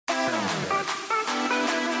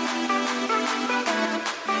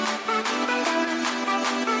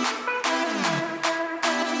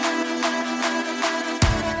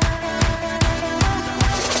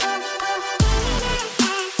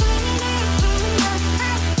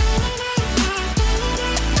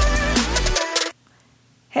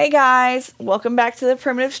Hey guys, welcome back to the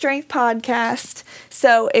Primitive Strength Podcast.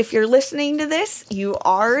 So if you're listening to this, you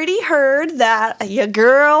already heard that your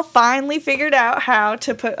girl finally figured out how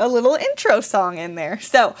to put a little intro song in there.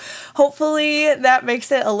 So hopefully that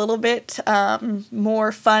makes it a little bit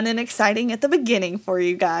more fun and exciting at the beginning for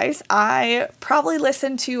you guys. I probably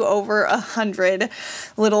listened to over 100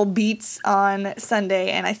 little beats on Sunday,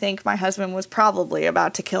 and I think my husband was probably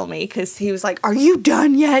about to kill me because he was like, "Are you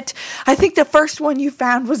done yet? I think the first one you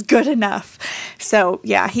found was good enough." So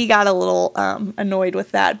yeah, he got a little annoyed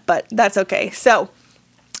with that, but that's okay. So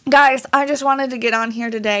guys, I just wanted to get on here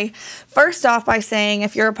today first off by saying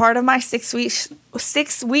if you're a part of my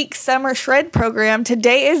 6-week summer shred program,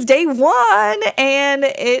 today is day 1 and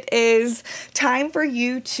it is time for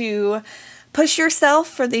you to push yourself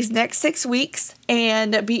for these next 6 weeks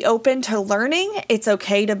and be open to learning. It's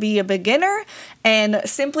okay to be a beginner, and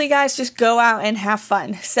simply, guys, just go out and have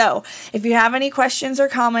fun. So if you have any questions or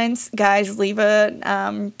comments, guys, leave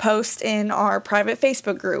a post in our private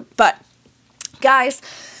Facebook group. But guys,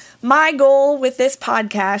 my goal with this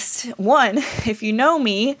podcast, one, if you know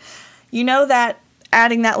me, you know that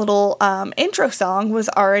adding that little intro song was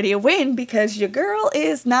already a win because your girl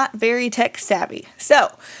is not very tech savvy.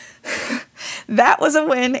 So that was a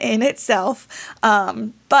win in itself.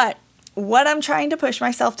 But what I'm trying to push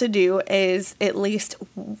myself to do is at least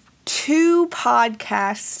 2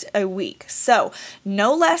 podcasts a week. So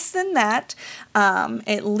no less than that,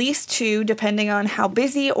 at least 2, depending on how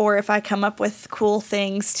busy or if I come up with cool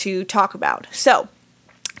things to talk about. So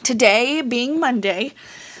today being Monday,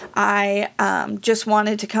 I just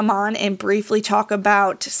wanted to come on and briefly talk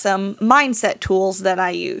about some mindset tools that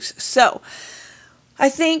I use. So I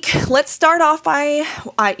think let's start off by,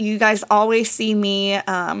 you guys always see me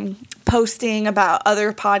posting about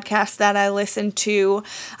other podcasts that I listen to.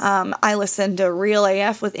 I listen to Real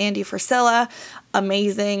AF with Andy Frisella.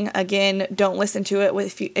 Amazing. Again, don't listen to it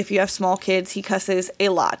if you have small kids. He cusses a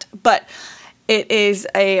lot. But it is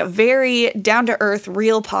a very down-to-earth,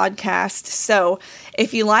 real podcast. So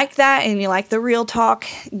if you like that and you like the real talk,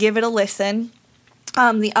 give it a listen.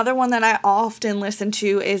 The other one that I often listen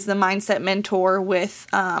to is the Mindset Mentor with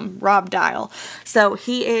Rob Dial. So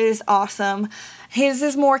he is awesome. His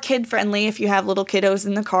is more kid-friendly. If you have little kiddos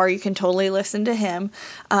in the car, you can totally listen to him.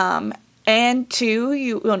 And 2,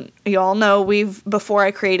 you all know before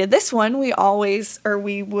I created this one, we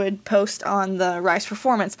would post on the Rise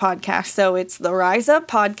Performance podcast. So it's the Rise Up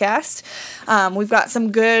podcast.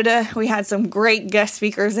 We had some great guest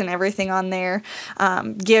speakers and everything on there.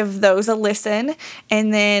 Give those a listen.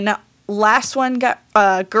 And then last one,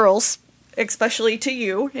 girls, especially to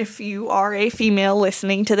you, if you are a female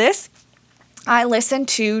listening to this, I listen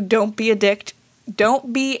to Don't Be a Dick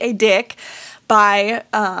by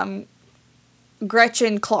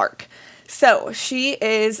Gretchen Clark. So she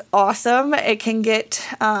is awesome. It can get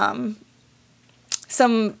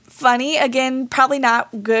some funny, again, probably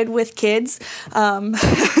not good with kids.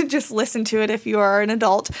 Just listen to it if you are an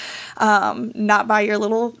adult, not by your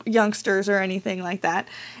little youngsters or anything like that.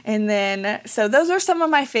 And then, so those are some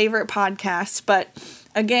of my favorite podcasts, but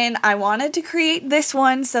again, I wanted to create this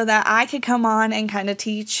one so that I could come on and kind of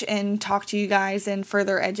teach and talk to you guys and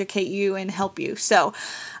further educate you and help you. So,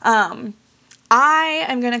 I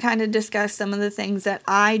am going to kind of discuss some of the things that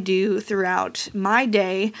I do throughout my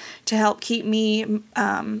day to help keep me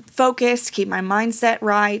focused, keep my mindset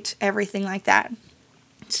right, everything like that.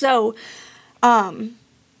 So,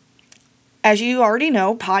 as you already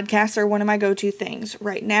know, podcasts are one of my go-to things.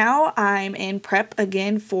 Right now, I'm in prep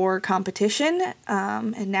again for competition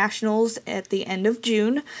and nationals at the end of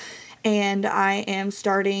June. And I am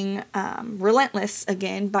starting Relentless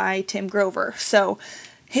again by Tim Grover. So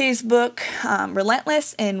his book,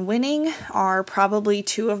 Relentless and Winning, are probably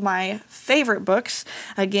 2 of my favorite books.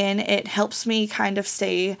 Again, it helps me kind of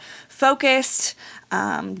stay focused,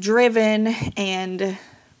 driven, and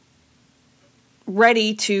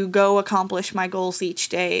ready to go accomplish my goals each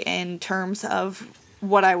day in terms of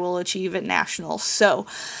what I will achieve at nationals. So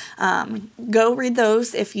go read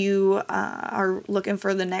those if you are looking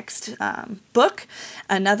for the next book.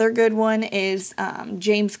 Another good one is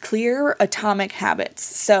James Clear, Atomic Habits.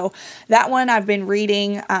 So that one I've been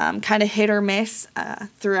reading kind of hit or miss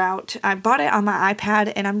throughout. I bought it on my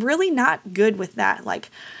iPad and I'm really not good with that. Like,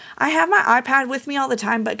 I have my iPad with me all the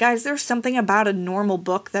time, but guys, there's something about a normal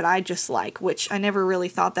book that I just like, which I never really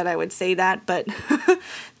thought that I would say that, but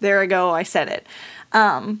there I go, I said it.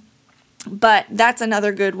 But that's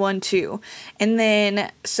another good one too. And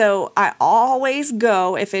then, so I always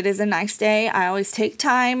go, if it is a nice day, I always take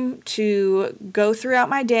time to go throughout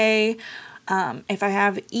my day, If I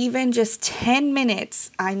have even just 10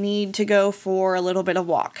 minutes, I need to go for a little bit of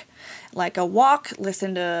walk. Like a walk,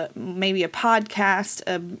 listen to maybe a podcast,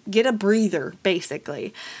 get a breather,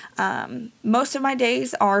 basically. Most of my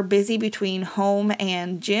days are busy between home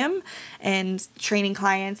and gym and training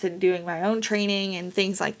clients and doing my own training and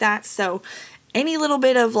things like that. So any little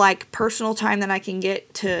bit of like personal time that I can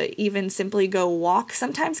get to even simply go walk.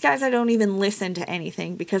 Sometimes, guys, I don't even listen to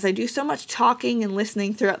anything because I do so much talking and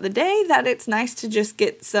listening throughout the day that it's nice to just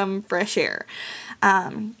get some fresh air.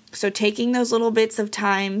 So taking those little bits of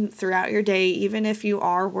time throughout your day, even if you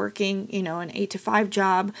are working, an 8 to 5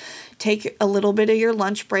 job, take a little bit of your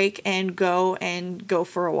lunch break and go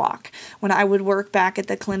for a walk. When I would work back at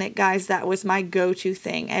the clinic, guys, that was my go-to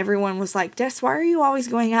thing. Everyone was like, Des, why are you always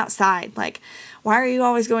going outside? Like, why are you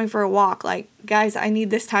always going for a walk? Like, guys, I need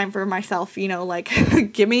this time for myself,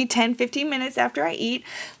 give me 10, 15 minutes after I eat.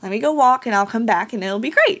 Let me go walk and I'll come back and it'll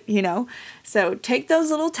be great, So take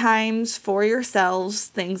those little times for yourselves,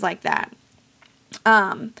 things like that.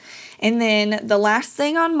 And then the last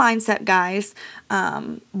thing on mindset, guys,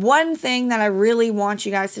 one thing that I really want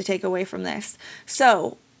you guys to take away from this.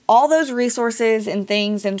 So all those resources and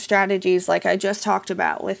things and strategies like I just talked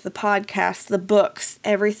about with the podcast, the books,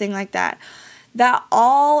 everything like that, that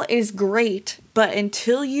all is great, but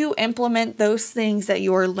until you implement those things that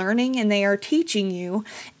you are learning and they are teaching you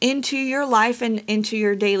into your life and into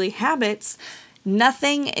your daily habits,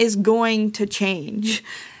 nothing is going to change.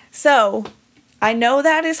 So I know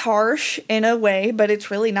that is harsh in a way, but it's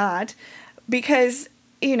really not, because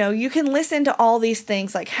you can listen to all these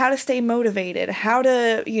things like how to stay motivated, how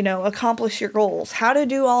to, accomplish your goals, how to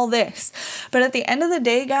do all this. But at the end of the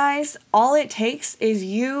day, guys, all it takes is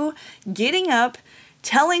you getting up,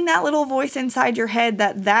 telling that little voice inside your head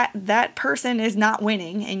that person is not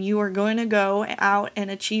winning and you are going to go out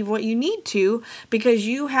and achieve what you need to because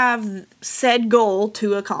you have said goal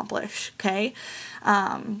to accomplish, okay?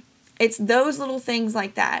 It's those little things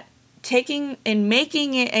like that. Taking and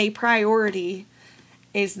making it a priority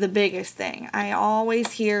is the biggest thing. I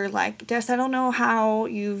always hear like, Des, I don't know how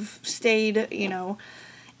you've stayed,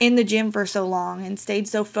 in the gym for so long and stayed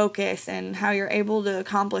so focused and how you're able to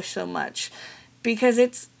accomplish so much. Because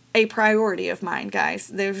it's a priority of mine, guys.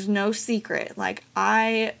 There's no secret. Like,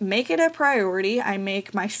 I make it a priority. I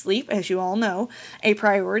make my sleep, as you all know, a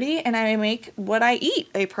priority, and I make what I eat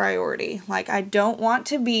a priority. Like, I don't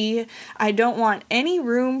want any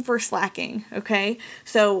room for slacking, okay?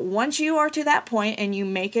 So once you are to that point and you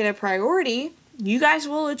make it a priority, you guys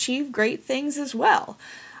will achieve great things as well.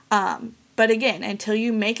 But again, until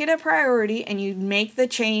you make it a priority and you make the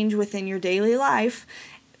change within your daily life,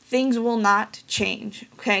 things will not change,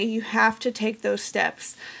 okay? You have to take those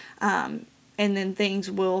steps, and then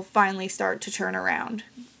things will finally start to turn around,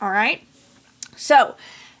 all right? So,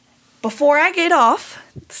 before I get off,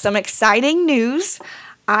 some exciting news.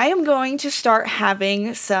 I am going to start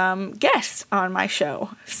having some guests on my show.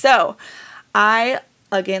 So,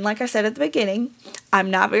 again, like I said at the beginning,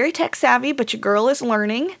 I'm not very tech savvy, but your girl is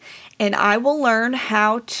learning, and I will learn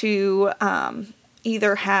how to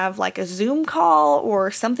either have like a Zoom call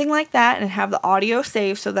or something like that and have the audio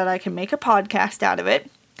saved so that I can make a podcast out of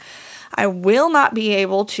it. I will not be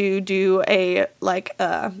able to do a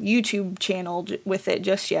YouTube channel with it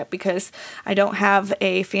just yet because I don't have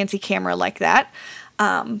a fancy camera like that.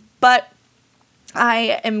 But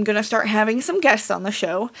I am going to start having some guests on the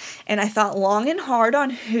show, and I thought long and hard on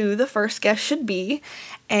who the first guest should be,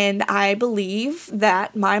 and I believe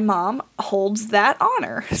that my mom holds that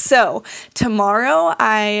honor. So tomorrow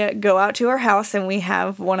I go out to her house and we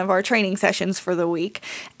have one of our training sessions for the week,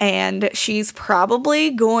 and she's probably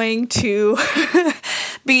going to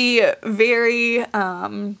be very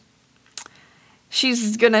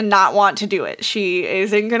she's going to not want to do it. She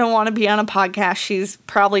isn't going to want to be on a podcast. She's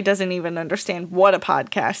probably doesn't even understand what a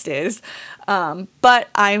podcast is. But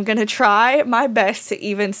I'm going to try my best to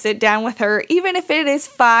even sit down with her, even if it is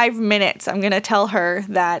 5 minutes. I'm going to tell her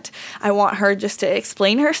that I want her just to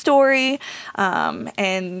explain her story,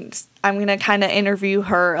 and I'm going to kind of interview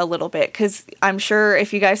her a little bit, because I'm sure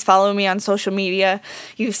if you guys follow me on social media,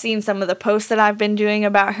 you've seen some of the posts that I've been doing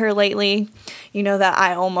about her lately. You know that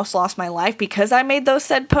I almost lost my life because I made those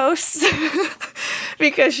said posts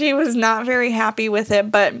because she was not very happy with it.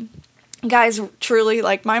 But guys, truly,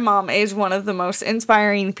 like, my mom is one of the most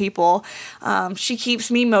inspiring people. She keeps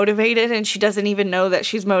me motivated, and she doesn't even know that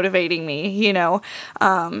she's motivating me, you know,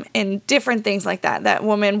 and different things like that. That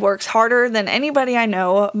woman works harder than anybody I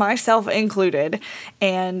know, myself included,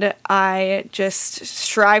 and I just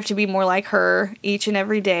strive to be more like her each and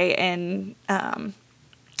every day, and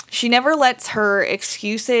She never lets her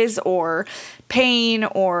excuses or pain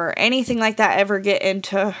or anything like that ever get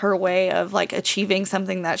into her way of like achieving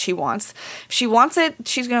something that she wants. If she wants it,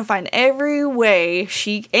 she's going to find any way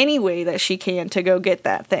that she can to go get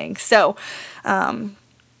that thing. So,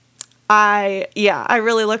 I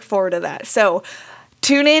really look forward to that. So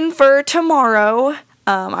tune in for tomorrow.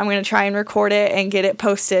 I'm going to try and record it and get it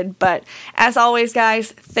posted. But as always,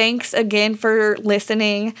 guys, thanks again for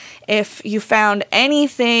listening. If you found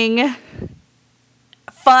anything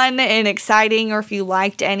fun and exciting, or if you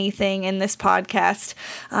liked anything in this podcast,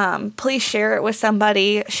 please share it with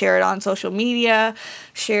somebody. Share it on social media.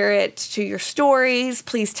 Share it to your stories.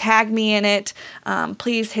 Please tag me in it.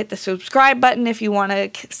 Please hit the subscribe button if you want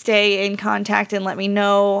to stay in contact and let me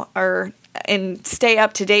know and stay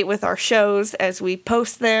up to date with our shows as we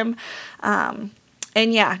post them. And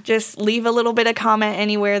yeah, just leave a little bit of comment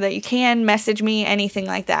anywhere that you can. Message me, anything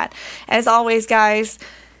like that. As always, guys,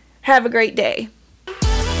 have a great day.